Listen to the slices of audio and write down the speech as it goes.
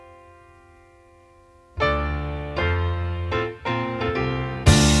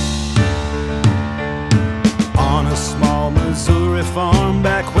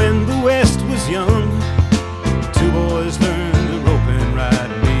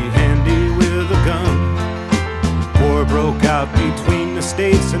between the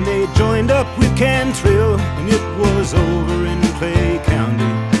states, and they joined up with Cantrill, and it was over in Clay County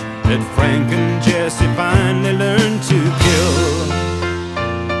that Frank and Jesse finally learned to kill.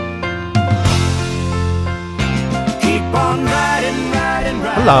 Keep on riding, riding,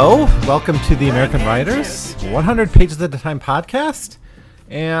 riding. Hello, welcome to the American Writers 100 Pages at a Time podcast.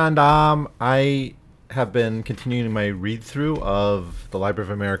 And I have been continuing my read-through of the Library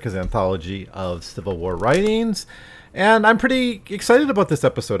of America's anthology of Civil War writings. And I'm pretty excited about this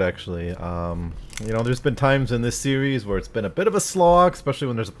episode, actually. There's been times in this series where it's been a bit of a slog, especially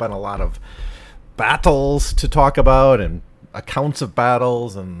when there's been a lot of battles to talk about and accounts of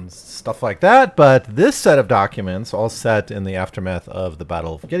battles and stuff like that. But this set of documents, all set in the aftermath of the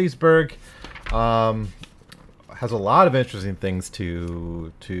Battle of Gettysburg, has a lot of interesting things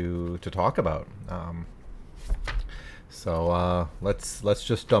to talk about. So let's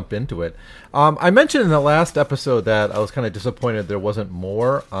just jump into it. I mentioned in the last episode that I was kind of disappointed there wasn't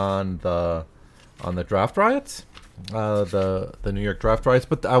more on the draft riots, the New York draft riots,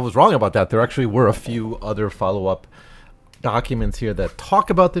 but I was wrong about that. There actually were a few other follow-up documents here that talk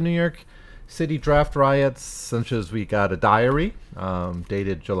about the New York City draft riots, such as we got a diary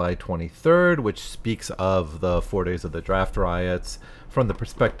dated July 23rd, which speaks of the 4 days of the draft riots from the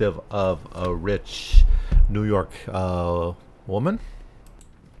perspective of a rich New York woman.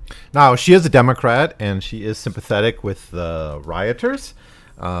 Now, she is a Democrat, and she is sympathetic with the rioters,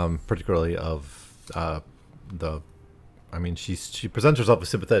 particularly of she presents herself as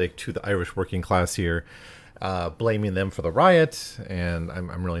sympathetic to the Irish working class here, blaming them for the riot, and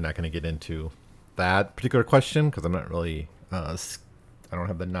I'm really not going to get into that particular question because I'm not really, I don't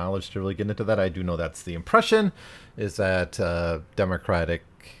have the knowledge to really get into that. I do know that's the impression, is that Democratic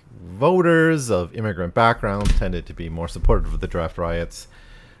voters of immigrant backgrounds tended to be more supportive of the draft riots.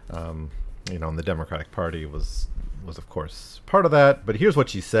 And the Democratic Party was of course part of that. But here's what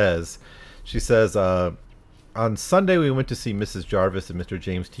she says. She says, on Sunday, we went to see Mrs. Jarvis and Mr.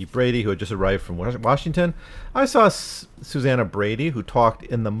 James T. Brady, who had just arrived from Washington. I saw Susanna Brady, who talked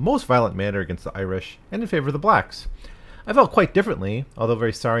in the most violent manner against the Irish and in favor of the blacks. I felt quite differently, although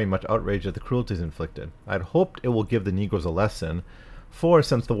very sorry and much outraged at the cruelties inflicted. I had hoped it will give the Negroes a lesson, for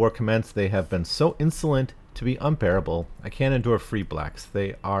since the war commenced, they have been so insolent to be unbearable. I can't endure free blacks.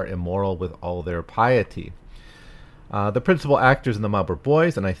 They are immoral with all their piety. The principal actors in the mob were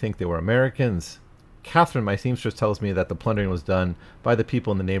boys, and I think they were Americans. Catherine, my seamstress, tells me that the plundering was done by the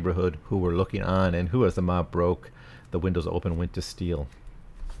people in the neighborhood who were looking on and who, as the mob broke the windows open, went to steal.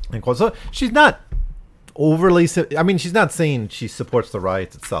 And so she's not overly, she's not saying she supports the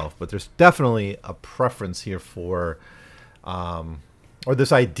riots itself, but there's definitely a preference here for, or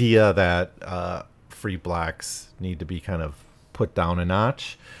this idea that free blacks need to be kind of put down a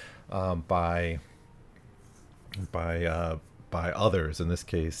notch by others. In this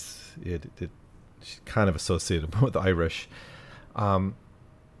case, she's kind of associated with the Irish. The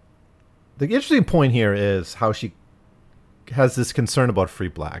interesting point here is how she has this concern about free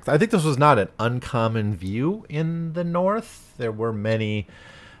blacks. I think this was not an uncommon view in the North. There were many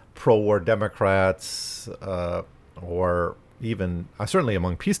pro-war Democrats, or even certainly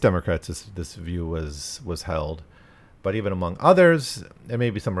among peace Democrats, this view was held. But even among others, and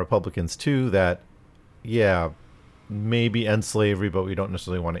maybe some Republicans too, that maybe end slavery, but we don't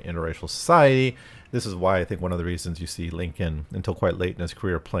necessarily want an interracial society. This is why I think one of the reasons you see Lincoln, until quite late in his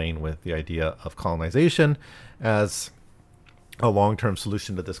career, playing with the idea of colonization as a long-term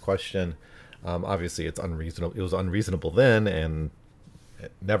solution to this question. Obviously, it's unreasonable. It was unreasonable then, and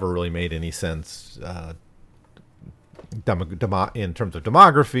it never really made any sense in terms of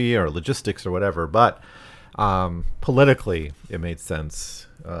demography or logistics or whatever. But politically, it made sense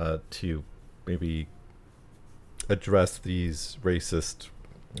to maybe address these racist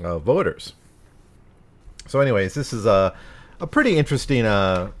voters. So anyways, this is a pretty interesting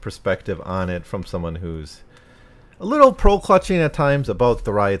perspective on it from someone who's a little pro-clutching at times about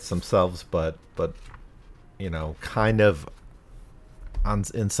the riots themselves, but kind of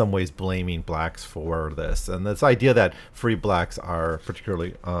in some ways blaming blacks for this. And this idea that free blacks are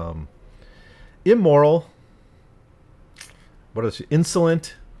particularly immoral,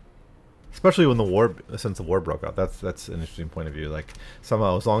 insolent, especially when since the war broke out. That's an interesting point of view. Like,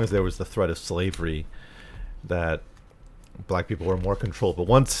 somehow, as long as there was the threat of slavery, that black people were more controlled. But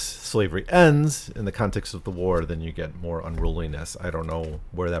once slavery ends in the context of the war, then you get more unruliness. I don't know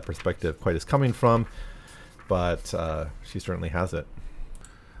where that perspective quite is coming from, but she certainly has it.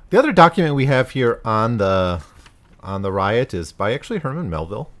 The other document we have here on the riot is by actually Herman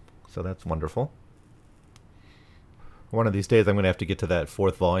Melville, so that's wonderful. One of these days, I'm going to have to get to that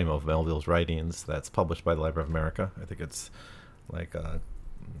fourth volume of Melville's writings that's published by the Library of America. I think it's like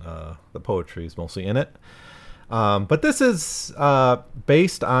the poetry is mostly in it. But this is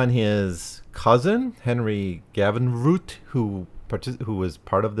based on his cousin, Henry Gavinroot, who was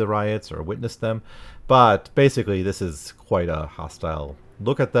part of the riots or witnessed them. But basically, this is quite a hostile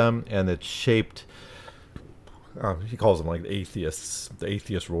look at them, and it's shaped. He calls them like the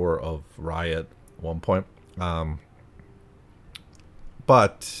atheist roar of riot at one point.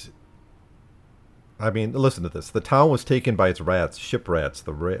 But I mean, listen to this. The town was taken by its rats, ship rats,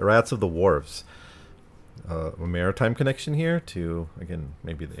 the rats of the wharves. A maritime connection here to, again,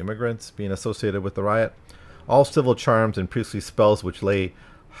 maybe the immigrants being associated with the riot. All civil charms and priestly spells which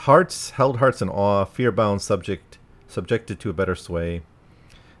held hearts in awe, fear-bound, subjected to a better sway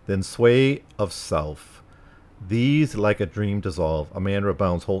than sway of self. These, like a dream, dissolve. A man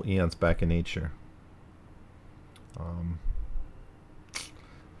rebounds whole eons back in nature.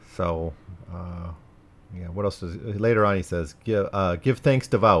 What else does later on he says? Give thanks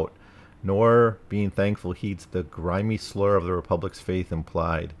devout, nor being thankful heeds the grimy slur of the Republic's faith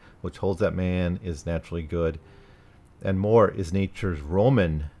implied, which holds that man is naturally good, and more is nature's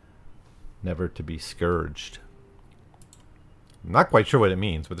Roman, never to be scourged. I'm not quite sure what it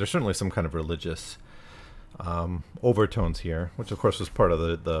means, but there's certainly some kind of religious overtones here, which of course was part of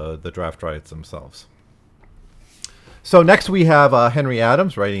the draft riots themselves. So next we have Henry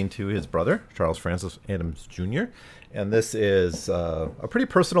Adams writing to his brother, Charles Francis Adams Jr., and this is a pretty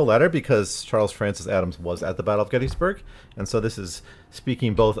personal letter because Charles Francis Adams was at the Battle of Gettysburg. And so this is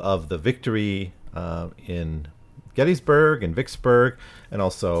speaking both of the victory in Gettysburg and Vicksburg, and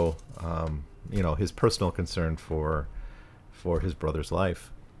also, his personal concern for his brother's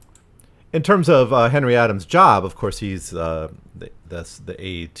life. In terms of Henry Adams' job, of course, he's that's the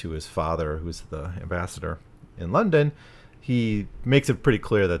aide to his father, who's the ambassador in London. He makes it pretty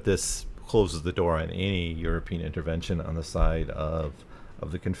clear that this closes the door on any European intervention on the side of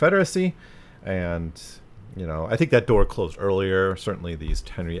the Confederacy. And, I think that door closed earlier. Certainly these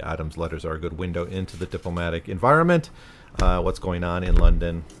Henry Adams letters are a good window into the diplomatic environment, what's going on in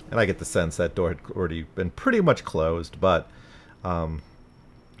London. And I get the sense that door had already been pretty much closed, but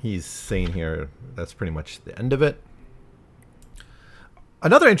he's saying here that's pretty much the end of it.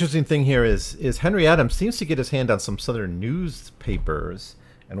 Another interesting thing here is Henry Adams seems to get his hand on some Southern newspapers.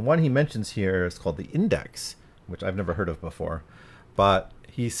 And one he mentions here is called the Index, which I've never heard of before. But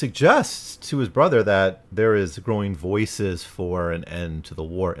he suggests to his brother that there is growing voices for an end to the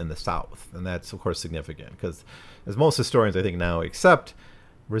war in the South. And that's, of course, significant because, as most historians, I think, now accept,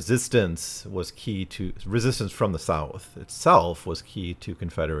 resistance from the South itself was key to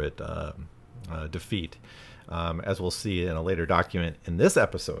Confederate defeat. As we'll see in a later document in this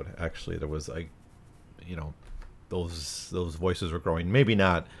episode, actually, there was those voices were growing. Maybe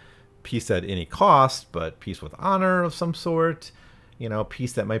not peace at any cost, but peace with honor of some sort.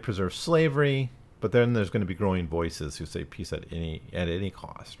 Peace that might preserve slavery. But then there's going to be growing voices who say peace at any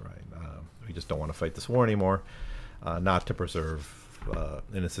cost, right? We just don't want to fight this war anymore, not to preserve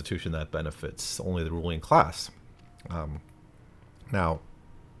an institution that benefits only the ruling class. Now,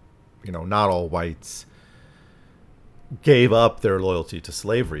 not all whites gave up their loyalty to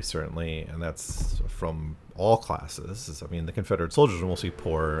slavery, certainly, and that's from all classes. The Confederate soldiers were mostly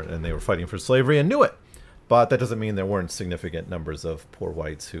poor, and they were fighting for slavery and knew it. But that doesn't mean there weren't significant numbers of poor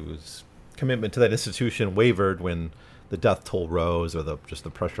whites whose commitment to that institution wavered when the death toll rose or just the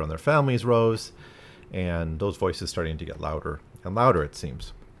pressure on their families rose. And those voices starting to get louder and louder, it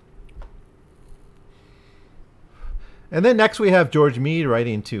seems. And then next we have George Meade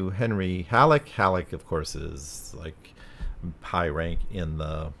writing to Henry Halleck. Halleck, of course, is like high rank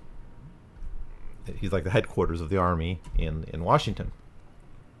he's like the headquarters of the army in Washington.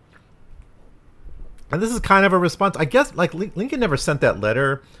 And this is kind of a response. I guess like Lincoln never sent that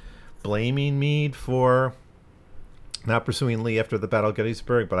letter blaming Meade for not pursuing Lee after the Battle of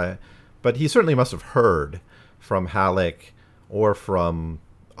Gettysburg, but he certainly must have heard from Halleck or from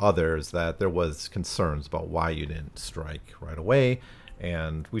others that there was concerns about why you didn't strike right away.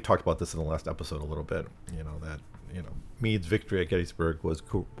 And we talked about this in the last episode a little bit, Meade's victory at Gettysburg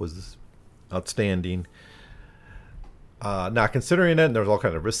was outstanding. Not considering it, and there was all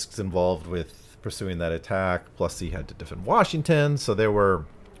kinds of risks involved with pursuing that attack. Plus, he had to defend Washington, so there were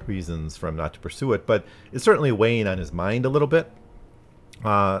reasons for him not to pursue it. But it's certainly weighing on his mind a little bit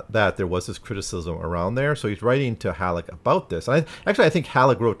that there was this criticism around there. So he's writing to Halleck about this. I think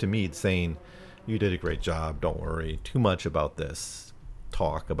Halleck wrote to Meade saying, "You did a great job. Don't worry too much about this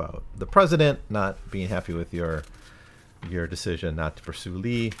talk about the president not being happy with your decision not to pursue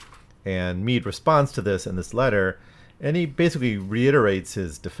Lee." And Meade responds to this in this letter, and he basically reiterates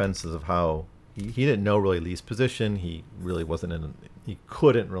his defenses of how he didn't know really Lee's position. He really wasn't in. He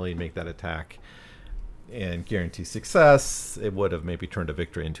couldn't really make that attack and guarantee success. It would have maybe turned a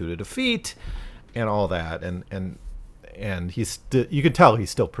victory into a defeat, and all that. And he's you can tell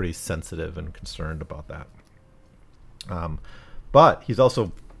he's still pretty sensitive and concerned about that. But he's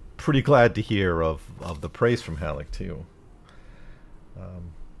also pretty glad to hear of the praise from Halleck too.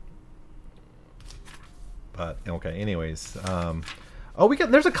 But okay, anyways,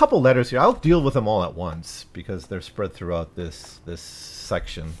 there's a couple letters here. I'll deal with them all at once because they're spread throughout this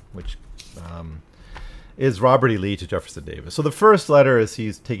section, which is Robert E. Lee to Jefferson Davis. So the first letter is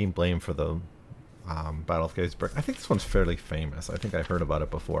he's taking blame for the Battle of Gettysburg. I think this one's fairly famous. I think I've heard about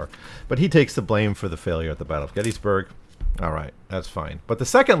it before. But he takes the blame for the failure at the Battle of Gettysburg. All right, that's fine. But the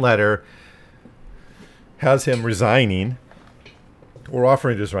second letter has him resigning or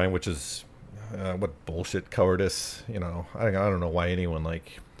offering to resign, which is what bullshit, cowardice. I don't know why anyone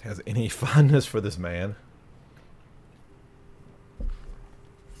has any fondness for this man.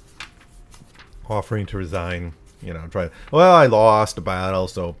 Offering to resign, I lost a battle,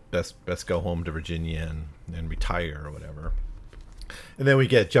 so best go home to Virginia and retire or whatever. And then we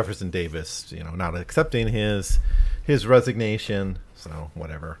get Jefferson Davis, not accepting his resignation, so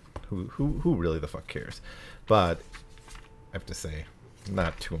whatever. Who really the fuck cares? But I have to say,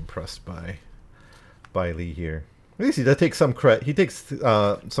 not too impressed by Lee here. At least he does take some credit. He takes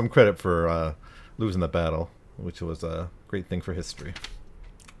some credit for losing the battle, which was a great thing for history.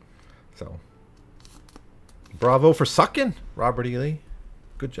 So, bravo for sucking, Robert E. Lee.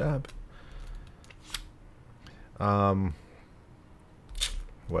 Good job.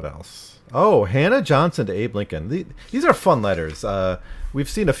 What else? Oh, Hannah Johnson to Abe Lincoln. These are fun letters. We've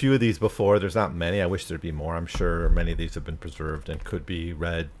seen a few of these before. There's not many. I wish there'd be more. I'm sure many of these have been preserved and could be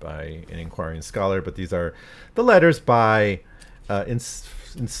read by an inquiring scholar. But these are the letters by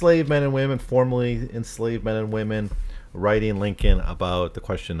enslaved men and women, formerly enslaved men and women, writing Lincoln about the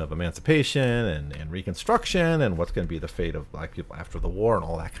question of emancipation and Reconstruction and what's going to be the fate of black people after the war and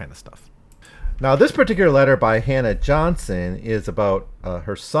all that kind of stuff. Now, this particular letter by Hannah Johnson is about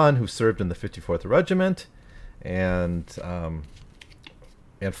her son who served in the 54th Regiment and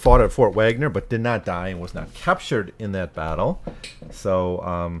fought at Fort Wagner, but did not die and was not captured in that battle.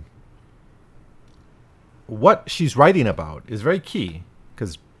 So what she's writing about is very key,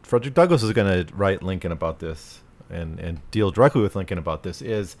 because Frederick Douglass is going to write Lincoln about this and deal directly with Lincoln about this,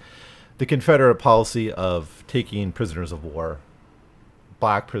 is the Confederate policy of taking prisoners of war,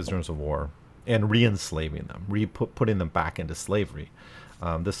 black prisoners of war, and re-enslaving them, putting them back into slavery.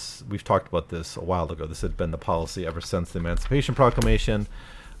 We've talked about this a while ago. This had been the policy ever since the Emancipation Proclamation,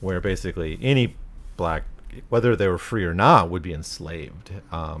 where basically any black, whether they were free or not, would be enslaved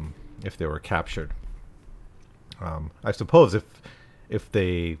if they were captured. I suppose if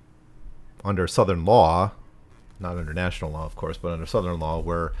they, under Southern law, not under national law, of course, but under Southern law,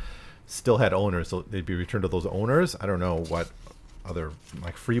 still had owners, so they'd be returned to those owners. I don't know what other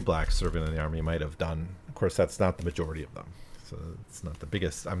free blacks serving in the army might have done. Of course, that's not the majority of them, so it's not the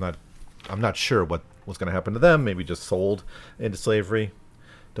biggest. I'm not sure what was going to happen to them. Maybe just sold into slavery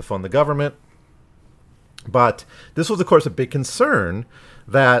to fund the government. But this was, of course, a big concern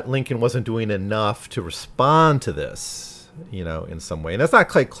that Lincoln wasn't doing enough to respond to this, in some way. And that's not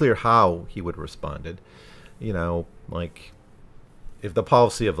quite clear how he would have responded. If the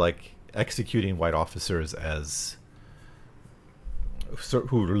policy of executing white officers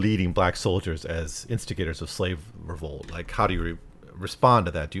who were leading black soldiers as instigators of slave revolt, how do you respond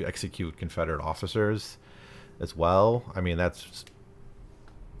to that? Do you execute Confederate officers as well? I mean, that's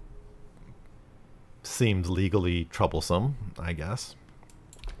seems legally troublesome, I guess.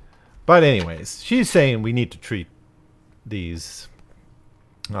 But anyways, she's saying we need to treat these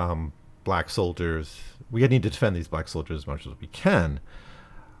black soldiers. We need to defend these black soldiers as much as we can.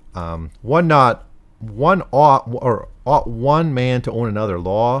 One man to own another,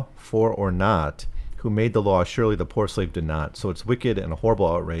 law for or not, who made the law, surely the poor slave did not. So it's wicked and a horrible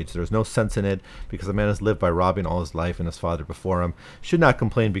outrage. There is no sense in it, because a man has lived by robbing all his life, and his father before him should not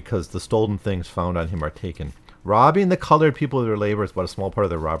complain because the stolen things found on him are taken. Robbing the colored people of their labor is but a small part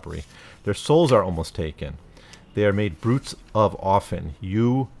of their robbery. Their souls are almost taken. They are made brutes of often.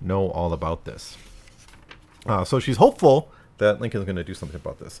 You know all about this. So she's hopeful that Lincoln's going to do something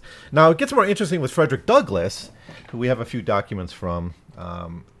about this. Now, it gets more interesting with Frederick Douglass, who we have a few documents from,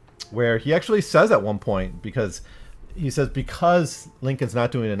 where he actually says at one point, because Lincoln's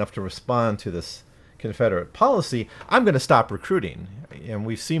not doing enough to respond to this Confederate policy, I'm going to stop recruiting. And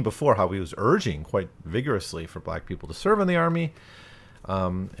we've seen before how he was urging quite vigorously for black people to serve in the army.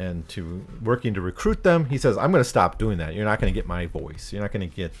 and to working to recruit them. He says, I'm going to stop doing that. You're not going to get my voice. You're not going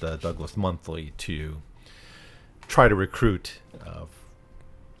to get the Douglas Monthly to try to recruit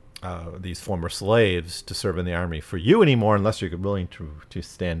these former slaves to serve in the army for you anymore unless you're willing to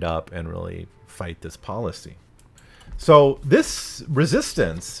stand up and really fight this policy. So this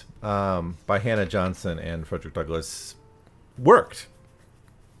resistance by Hannah Johnson and Frederick Douglass worked.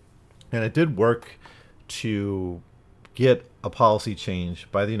 And it did work to get a policy change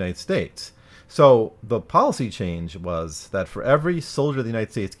by the United States. So the policy change was that for every soldier of the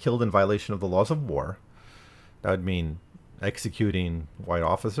United States killed in violation of the laws of war, that would mean executing white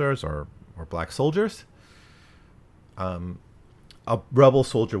officers or black soldiers, a rebel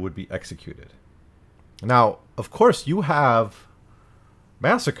soldier would be executed. Now, of course, you have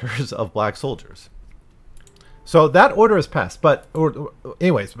massacres of black soldiers. So that order is passed. But the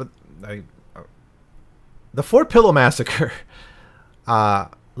Fort Pillow Massacre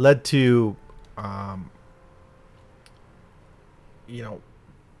led to,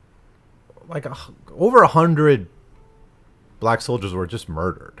 over 100 black soldiers were just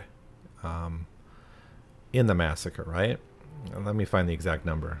murdered in the massacre, right? Let me find the exact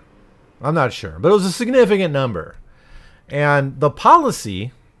number. I'm not sure, but it was a significant number. And the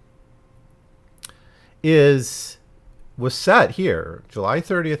policy was set here, July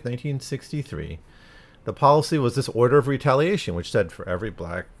 30th, 1963. The policy was this order of retaliation, which said for every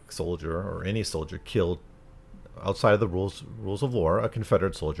black soldier or any soldier killed outside of the rules of war, a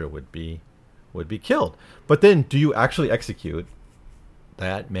Confederate soldier would be killed. But then, do you actually execute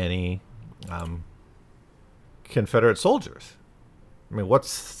that many Confederate soldiers? I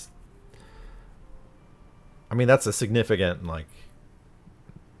mean, that's a significant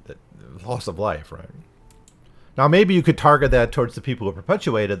loss of life, right? Now, maybe you could target that towards the people who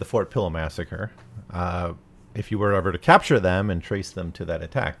perpetuated the Fort Pillow Massacre, if you were ever to capture them and trace them to that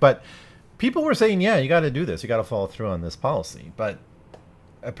attack. But people were saying, yeah, you got to do this. You got to follow through on this policy. But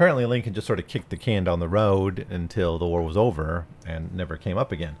apparently Lincoln just sort of kicked the can down the road until the war was over and never came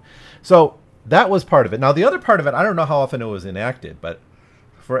up again. So that was part of it. Now, the other part of it, I don't know how often it was enacted, but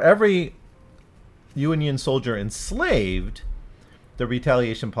for every Union soldier enslaved, the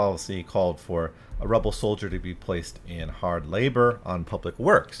retaliation policy called for a rebel soldier to be placed in hard labor on public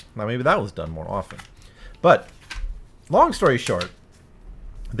works. Now, maybe that was done more often. But long story short,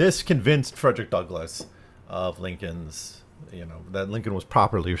 this convinced Frederick Douglass of Lincoln's, that Lincoln was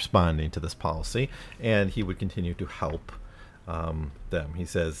properly responding to this policy, and he would continue to help them. He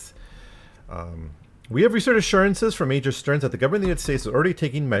says, we have received assurances from Major Stearns that the government of the United States is already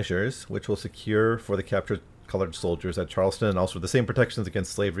taking measures which will secure for the captured colored soldiers at Charleston and also the same protections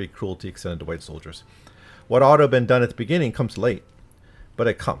against slavery cruelty extended to white soldiers. What ought to have been done at the beginning comes late, but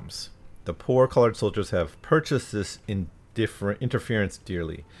it comes. The poor colored soldiers have purchased this interference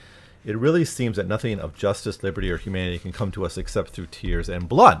dearly. It really seems that nothing of justice, liberty, or humanity can come to us except through tears and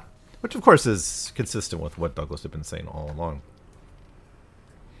blood, which of course is consistent with what Douglass had been saying all along.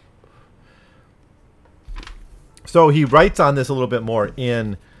 So he writes on this a little bit more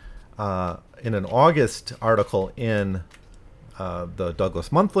in an August article in the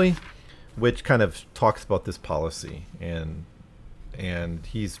Douglas Monthly, which kind of talks about this policy. And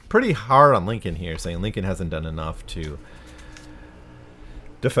he's pretty hard on Lincoln here, saying Lincoln hasn't done enough to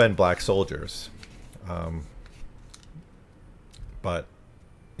defend black soldiers. But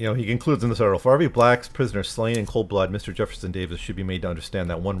he concludes in this article, for every black prisoner slain in cold blood, Mr. Jefferson Davis should be made to understand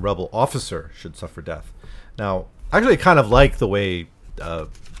that one rebel officer should suffer death. Now, actually, kind of like the way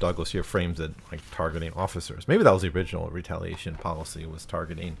Douglass here frames it, like targeting officers. Maybe that was the original retaliation policy, was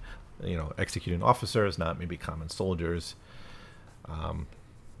targeting, executing officers, not maybe common soldiers. Do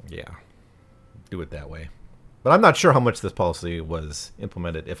it that way. But I'm not sure how much this policy was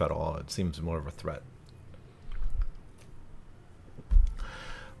implemented, if at all. It seems more of a threat.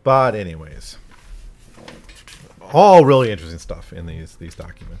 But anyways, all really interesting stuff in these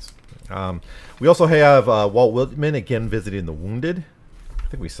documents. We also have Walt Whitman again visiting the wounded. I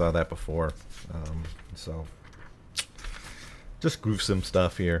think we saw that before. So just gruesome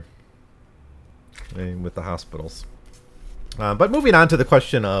stuff here with the hospitals. But moving on to the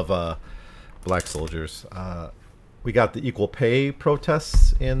question of black soldiers, we got the equal pay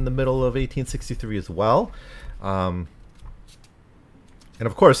protests in the middle of 1863 as well. And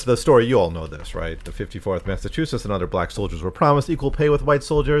of course, the story, you all know this, right? The 54th Massachusetts and other black soldiers were promised equal pay with white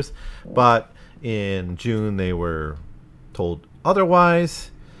soldiers, but in June they were told otherwise.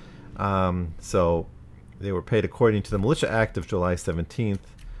 So they were paid according to the Militia Act of July 17th,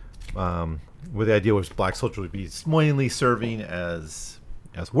 where the idea was black soldiers would be mainly serving as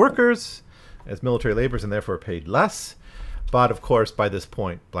workers, as military laborers, and therefore paid less. But of course, by this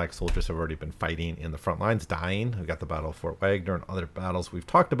point, black soldiers have already been fighting in the front lines, dying. We've got the Battle of Fort Wagner and other battles we've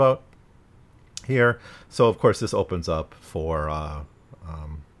talked about here. So of course, this opens up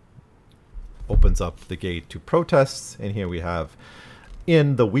the gate to protests. And here we have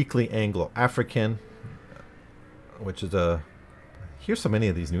in the Weekly Anglo-African, which is here's so many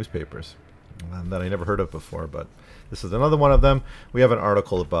of these newspapers that I never heard of before, but this is another one of them. We have an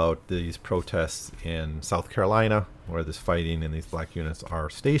article about these protests in South Carolina, where this fighting and these black units are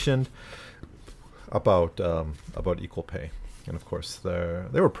stationed, about equal pay. And of course, there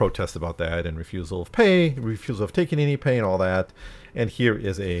were protests about that and refusal of pay, refusal of taking any pay, and all that. And here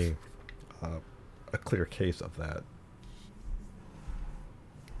is a clear case of that.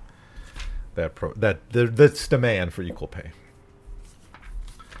 That's demand for equal pay.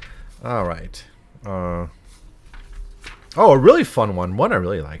 All right. A really fun one I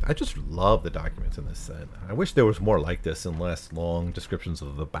really like. I just love the documents in this set. I wish there was more like this and less long descriptions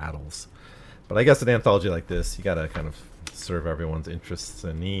of the battles. But I guess an anthology like this, you gotta kind of serve everyone's interests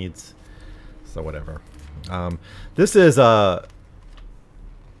and needs. So whatever. This is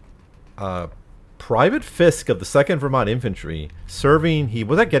Private Fisk of the 2nd Vermont Infantry serving. He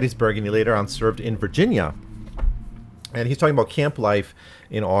was at Gettysburg and he later on served in Virginia. And he's talking about camp life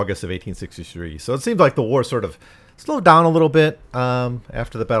in August of 1863. So it seems like the war sort of slowed down a little bit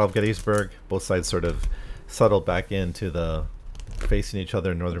after the Battle of Gettysburg. Both sides sort of settled back into the facing each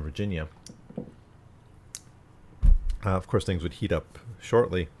other in Northern Virginia. Of course, things would heat up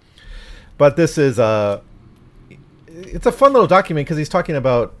shortly. But this is it's a fun little document because he's talking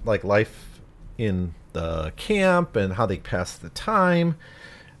about like life in the camp and how they pass the time,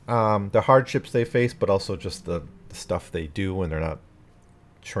 the hardships they face, but also just the stuff they do when they're not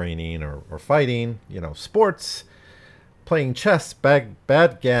training or fighting. Sports, playing chess,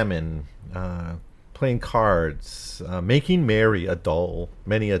 backgammon, playing cards, making merry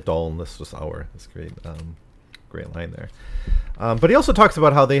many a dullness hour. That's great. Great line there. But he also talks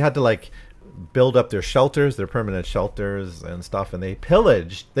about how they had to build up their shelters, their permanent shelters and stuff, and they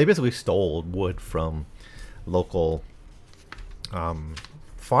basically stole wood from local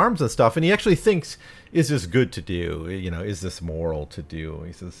farms and stuff. And he actually thinks, is this good to do? Is this moral to do?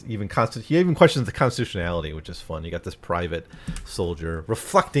 He says he even questions the constitutionality, which is fun. You got this private soldier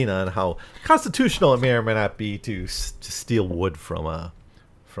reflecting on how constitutional it may or may not be to steal wood from a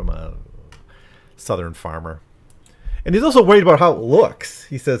southern farmer. And he's also worried about how it looks.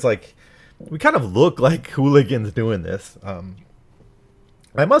 He says, we kind of look like hooligans doing this.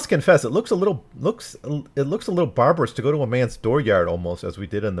 I must confess, it looks a little barbarous to go to a man's dooryard almost, as we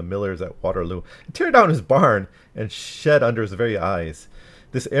did in the Millers at Waterloo, and tear down his barn and shed under his very eyes.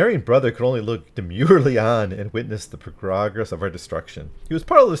 This erring brother could only look demurely on and witness the progress of our destruction. He was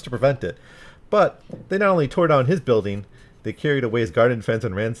powerless to prevent it, but they not only tore down his building, they carried away his garden fence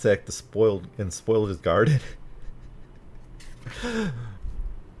and ransacked spoiled his garden.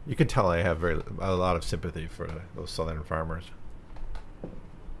 You can tell I have a lot of sympathy for those southern farmers.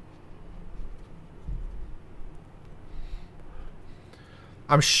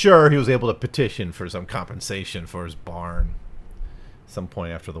 I'm sure he was able to petition for some compensation for his barn some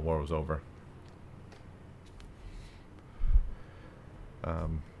point after the war was over.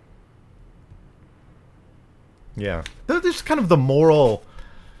 Yeah. There's kind of the moral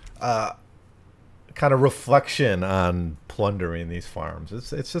kind of reflection on plundering these farms.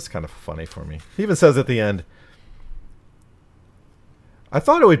 It's just kind of funny for me. He even says at the end, I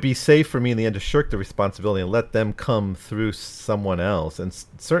thought it would be safe for me in the end to shirk the responsibility and let them come through someone else. And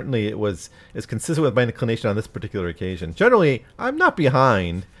certainly it was as consistent with my inclination on this particular occasion. Generally, I'm not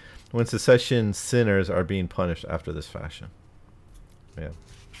behind when secession sinners are being punished after this fashion. Yeah.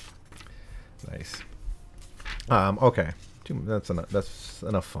 Nice. Okay. That's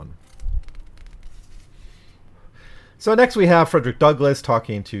enough fun. So next we have Frederick Douglass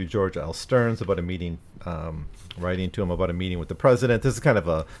talking to George L. Stearns about a meeting, writing to him about a meeting with the president. This is kind of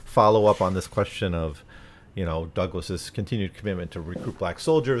a follow-up on this question of, Douglass's continued commitment to recruit black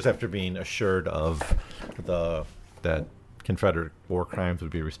soldiers after being assured of that Confederate war crimes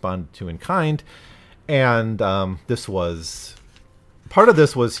would be responded to in kind. And this was, part of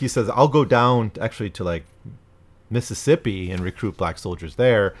this was, he says, I'll go down actually to Mississippi and recruit black soldiers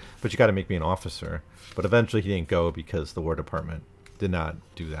there, but you got to make me an officer. But eventually he didn't go because the War Department did not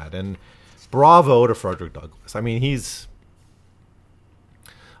do that. And bravo to Frederick Douglass. I mean,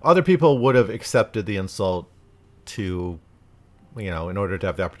 other people would have accepted the insult to, in order to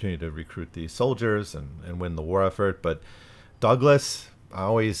have the opportunity to recruit these soldiers and win the war effort. But Douglass,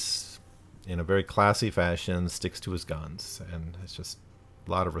 always in a very classy fashion, sticks to his guns. And it's just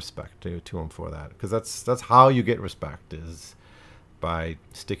a lot of respect to him for that, because that's how you get respect, is by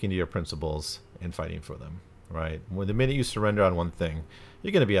sticking to your principles and fighting for them, right? When the minute you surrender on one thing,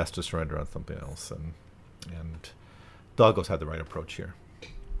 you're going to be asked to surrender on something else, and Douglas had the right approach here.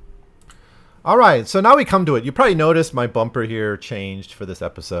 All right, so now we come to it. You probably noticed my bumper here changed for this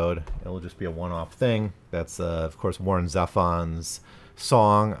episode. It'll just be a one-off thing. That's, of course, Warren Zevon's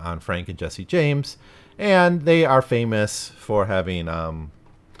song on Frank and Jesse James. And they are famous for having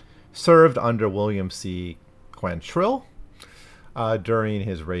served under William C. Quantrill during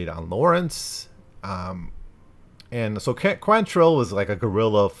his raid on Lawrence. And so Quantrill was like a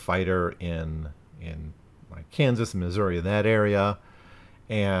guerrilla fighter in like Kansas and Missouri, in that area.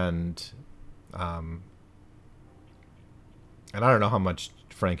 And I don't know how much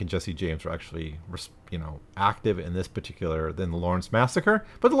Frank and Jesse James were actually, active in this particular, in the Lawrence Massacre.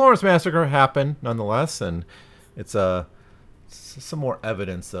 But the Lawrence Massacre happened nonetheless, and it's some more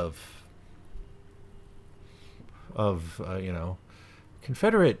evidence of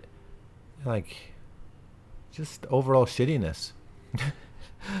Confederate, like, just overall shittiness. I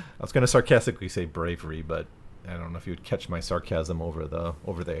was going to sarcastically say bravery, but I don't know if you would catch my sarcasm over the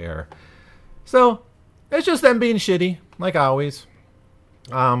air. So it's just them being shitty, like always.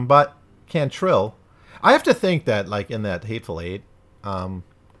 But Quantrill, I have to think that, like, in that Hateful Eight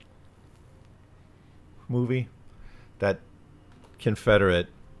movie, that Confederate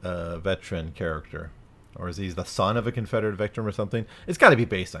veteran character, or is he the son of a Confederate veteran or something? It's got to be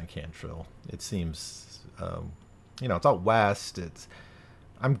based on Quantrill. It seems, it's out west.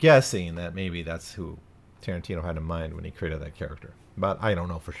 I'm guessing that maybe that's who Tarantino had in mind when he created that character, but I don't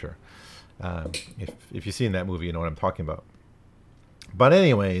know for sure. If you've seen that movie, you know what I'm talking about. But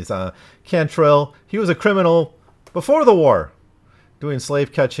anyways, Quantrill, he was a criminal before the war, doing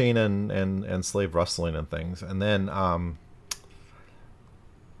slave catching and slave rustling and things. And then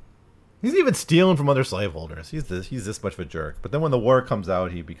he's even stealing from other slaveholders. He's this much of a jerk. But then when the war comes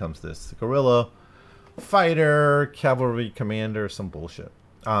out, he becomes this guerrilla fighter, cavalry commander, some bullshit.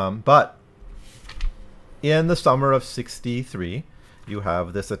 But in the summer of '63, you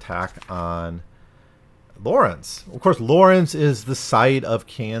have this attack on Lawrence. Of course, Lawrence is the site of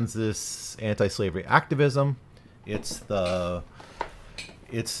Kansas anti-slavery activism. It's the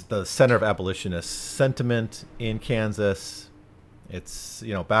center of abolitionist sentiment in Kansas. It's,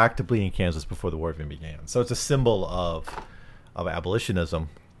 back to bleeding Kansas before the war even began. So it's a symbol of abolitionism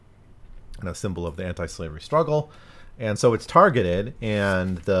and a symbol of the anti-slavery struggle. And so it's targeted,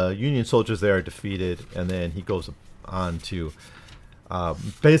 and the Union soldiers there are defeated, and then he goes on to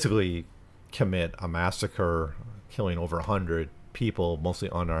basically commit a massacre, killing over 100 people, mostly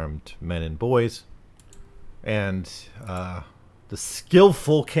unarmed men and boys. And the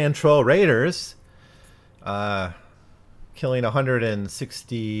skillful Quantrill raiders, killing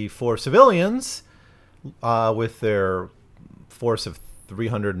 164 civilians with their force of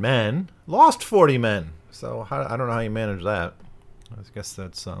 300 men, lost 40 men. So I don't know how you manage that. I guess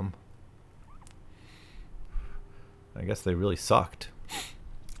that's I guess they really sucked.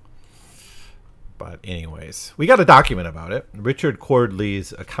 But anyways, we got a document about it. Richard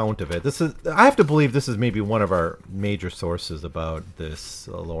Cordley's account of it. I have to believe this is maybe one of our major sources about this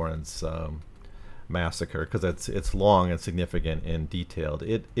Lawrence massacre, because it's long and significant and detailed.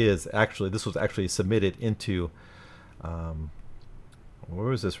 This was actually submitted into, where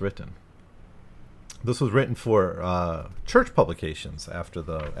was this written? This was written for church publications after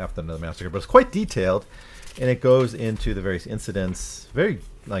the massacre, but it's quite detailed, and it goes into the various incidents, very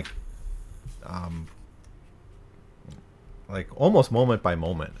like almost moment by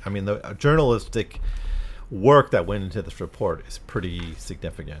moment. I mean, the journalistic work that went into this report is pretty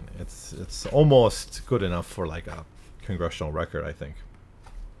significant. It's almost good enough for like a congressional record, I think.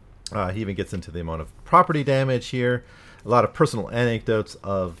 He even gets into the amount of property damage here, a lot of personal anecdotes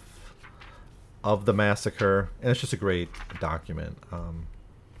of the massacre, and it's just a great document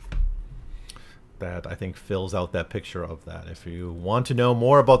that I think fills out that picture of that. If you want to know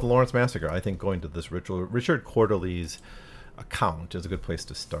more about the Lawrence Massacre, I think going to this Richard Cordley's account is a good place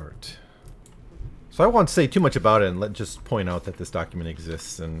to start. So I won't say too much about it, and just point out that this document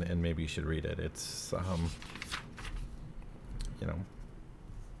exists, and maybe you should read it. It's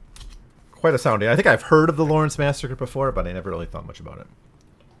quite astounding. I think I've heard of the Lawrence Massacre before, but I never really thought much about it.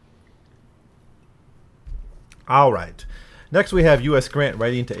 All right. Next, we have U.S. Grant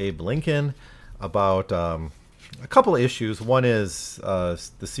writing to Abe Lincoln about a couple of issues. One is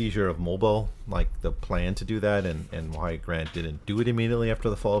the seizure of Mobile, like the plan to do that, and why Grant didn't do it immediately after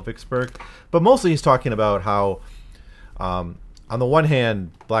the fall of Vicksburg. But mostly he's talking about how, on the one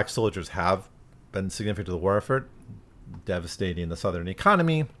hand, black soldiers have been significant to the war effort. devastating the Southern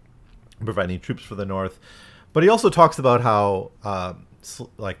economy, preventing troops for the North. But he also talks about how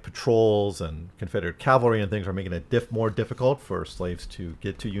like patrols and Confederate cavalry and things are making it more difficult for slaves to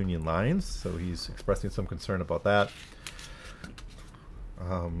get to Union lines. So he's expressing some concern about that.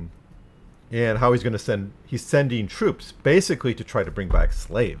 And how he's going to he's sending troops basically to try to bring back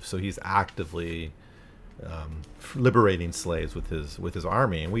slaves. So he's actively liberating slaves with his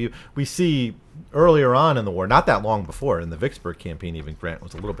army. And we see earlier on in the war, not that long before, in the Vicksburg campaign, even Grant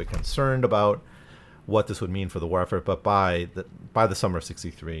was a little bit concerned about what this would mean for the war effort. But by the summer of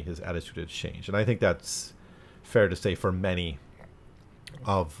 '63, his attitude had changed. And I think that's fair to say for many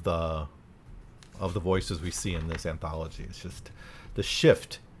of the voices we see in this anthology. It's just the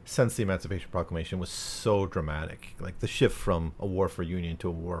shift since the Emancipation Proclamation was so dramatic. Like the shift from a war for union to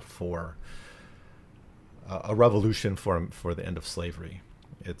a war for a revolution for the end of slavery.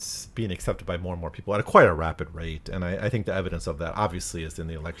 It's being accepted by more and more people at quite a rapid rate. And I think the evidence of that obviously is in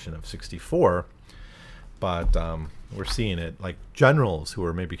the election of +64. But we're seeing it, like generals who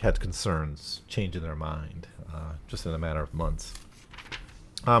were maybe had concerns changing their mind just in a matter of months.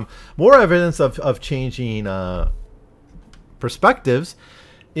 More evidence of changing perspectives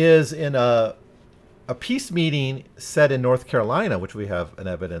is in a peace meeting set in North Carolina, which we have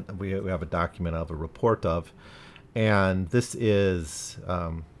we have a document of, a report of, and this is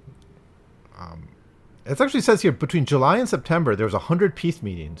it actually says here between July and September there was 100 peace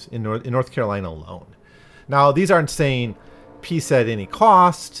meetings in North Carolina alone. Now these aren't saying peace at any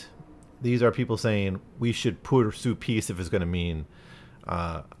cost. These are people saying we should pursue peace if it's going to mean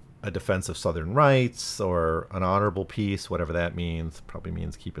a defense of Southern rights or an honorable peace, whatever that means. Probably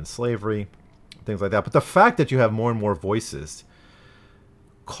means keeping slavery, things like that. But the fact that you have more and more voices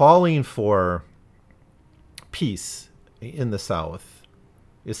calling for peace in the South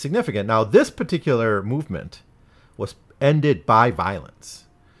is significant. Now, this particular movement was ended by violence.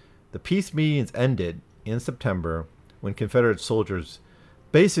 The peace meetings ended in September when Confederate soldiers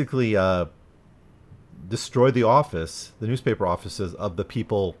basically destroyed the newspaper offices of the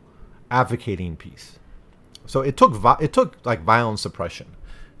people advocating peace. So it took like violent suppression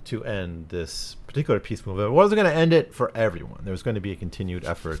to end this particular peace movement. It wasn't going to end it for everyone. There was going to be a continued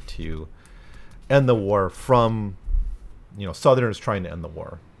effort to end the war from, Southerners trying to end the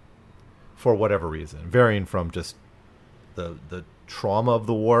war for whatever reason, varying from just the trauma of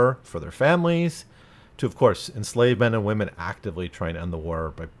the war for their families to, of course, enslaved men and women actively trying to end the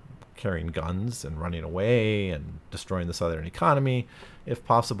war by carrying guns and running away and destroying the Southern economy, if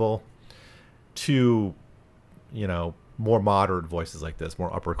possible, to, more moderate voices like this,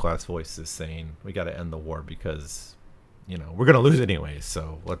 more upper class voices saying we got to end the war because, we're going to lose anyways.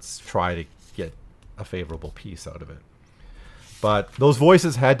 So let's try to get a favorable peace out of it. But those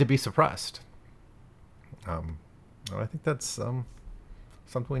voices had to be suppressed. I think that's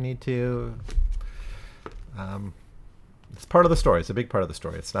something we need to. It's part of the story. It's a big part of the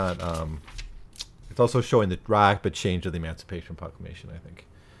story. It's not. It's also showing the rapid change of the Emancipation Proclamation. I think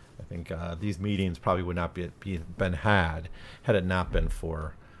these meetings probably would not been had it not been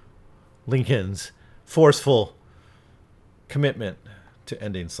for Lincoln's forceful commitment to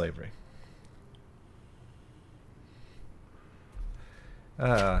ending slavery.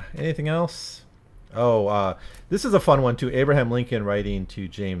 Anything else? This is a fun one too. Abraham Lincoln writing to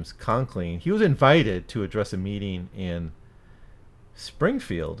James Conkling. He was invited to address a meeting in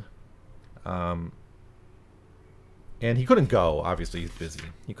Springfield, and he couldn't go. Obviously, he's busy.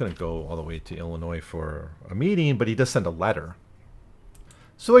 He couldn't go all the way to Illinois for a meeting, but he does send a letter.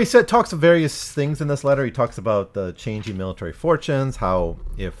 So he talks of various things in this letter. He talks about the changing military fortunes, how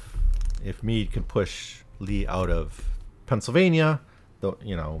if Meade can push Lee out of Pennsylvania,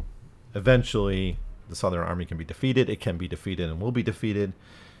 eventually the Southern Army can be defeated. It can be defeated and will be defeated.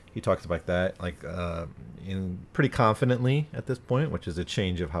 He talks about that in pretty confidently at this point, which is a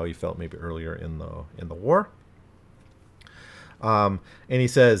change of how he felt maybe earlier in the war. And he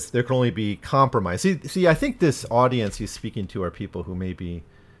says there can only be compromise. See, I think this audience he's speaking to are people who maybe,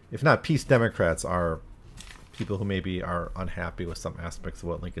 if not peace Democrats, are people who maybe are unhappy with some aspects of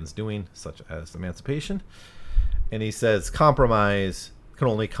what Lincoln's doing, such as emancipation. And he says compromise can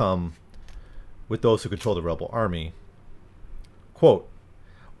only come with those who control the rebel army, quote,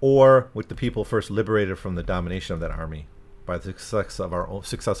 or with the people first liberated from the domination of that army by the success of our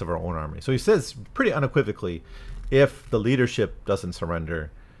own army. So he says pretty unequivocally, if the leadership doesn't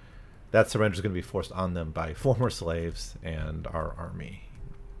surrender, that surrender is going to be forced on them by former slaves and our army.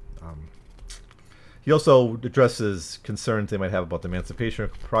 He also addresses concerns they might have about the Emancipation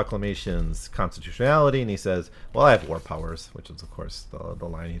Proclamation's constitutionality, and he says, well, I have war powers, which is, of course, the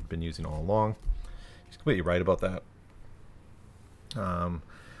line he'd been using all along. He's completely right about that.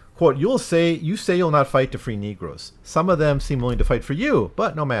 Quote, you say you'll not fight to free Negroes. Some of them seem willing to fight for you,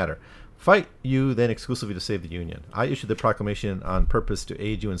 but no matter. Fight you then exclusively to save the Union. I issued the proclamation on purpose to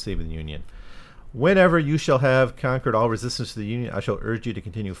aid you in saving the Union. Whenever you shall have conquered all resistance to the Union, I shall urge you to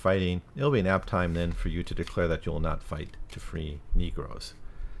continue fighting. It'll be an apt time then for you to declare that you will not fight to free Negroes.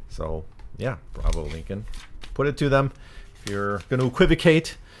 So, yeah, bravo, Lincoln. Put it to them. If you're going to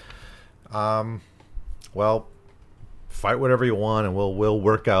equivocate, well, fight whatever you want, and we'll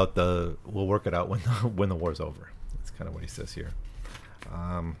work it out when the war's over. That's kind of what he says here.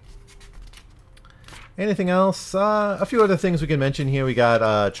 Anything else? A few other things we can mention here. We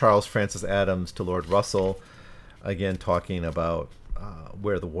got Charles Francis Adams to Lord Russell, again talking about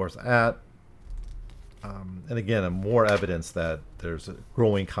where the war's at. And again, more evidence that there's a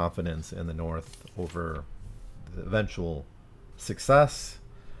growing confidence in the North over the eventual success.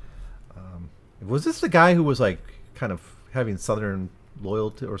 Was this the guy who was like kind of having Southern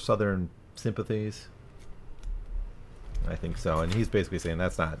loyalty or Southern sympathies? I think so, and he's basically saying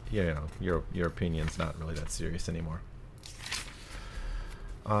that's not, your opinion's not really that serious anymore.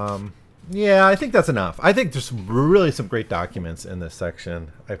 Yeah, I think that's enough. I think there's really some great documents in this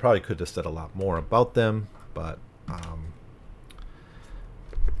section. I probably could have said a lot more about them, but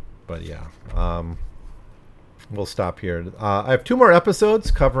yeah, we'll stop here. I have 2 more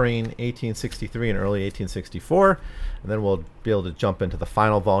episodes covering 1863 and early 1864, and then we'll be able to jump into the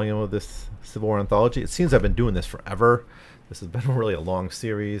final volume of this Civil War anthology. It seems I've been doing this forever. This has been really a long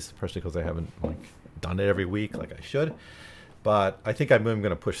series, especially because I haven't done it every week like I should. But I think I'm going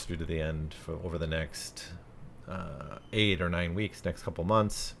to push through to the end over the next 8 or 9 weeks, next couple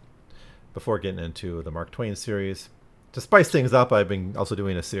months, before getting into the Mark Twain series. To spice things up, I've been also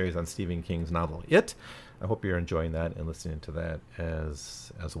doing a series on Stephen King's novel It. I hope you're enjoying that and listening to that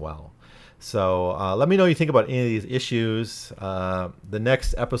as well. So let me know what you think about any of these issues. The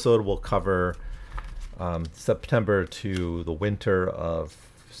next episode will cover September to the winter of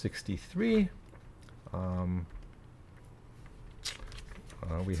 63.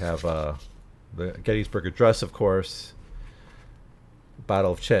 We have the Gettysburg Address, of course,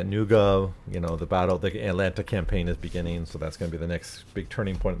 Battle of Chattanooga. The Atlanta campaign is beginning, so that's going to be the next big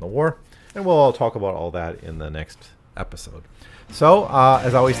turning point in the war. And we'll all talk about all that in the next episode. So,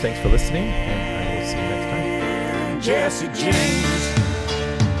 as always, thanks for listening, and I will see you next time. Jesse James.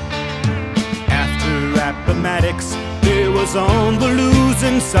 After Appomattox, they was on the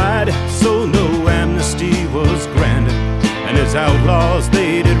losing side, so no amnesty was granted, and as outlaws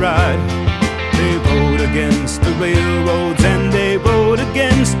they did ride. They rode against the railroads, and they rode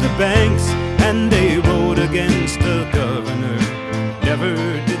against the banks, and they rode against the governor.